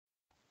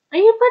Are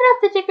you putting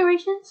up the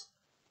decorations?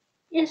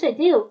 Yes, I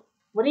do.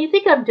 What do you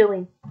think I'm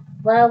doing?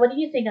 Well, what do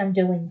you think I'm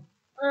doing?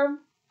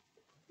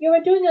 You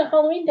were doing the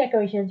Halloween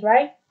decorations,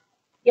 right?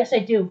 Yes, I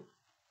do.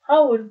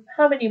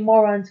 How many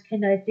morons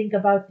can I think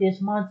about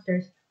these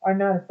monsters are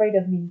not afraid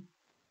of me?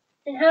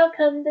 And how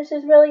come this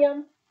is really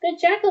good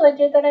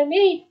jack-o'-lantern that I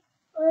made?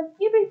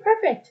 You'd be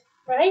perfect,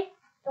 right?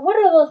 And what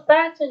are those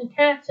bats and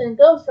cats and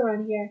ghosts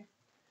around here?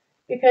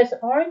 Because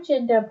orange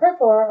and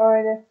purple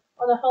are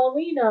the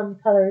Halloween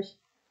colors.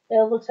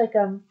 It looks like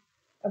a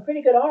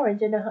pretty good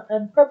orange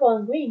and purple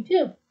and green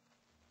too.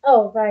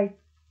 Oh right,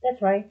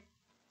 that's right.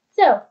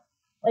 So,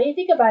 what do you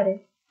think about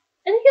it?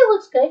 I think it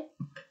looks good.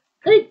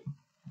 Good.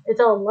 It's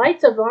all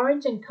lights of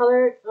orange and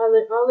color,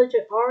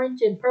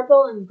 orange and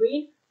purple and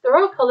green. They're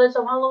all colors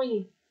of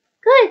Halloween.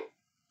 Good.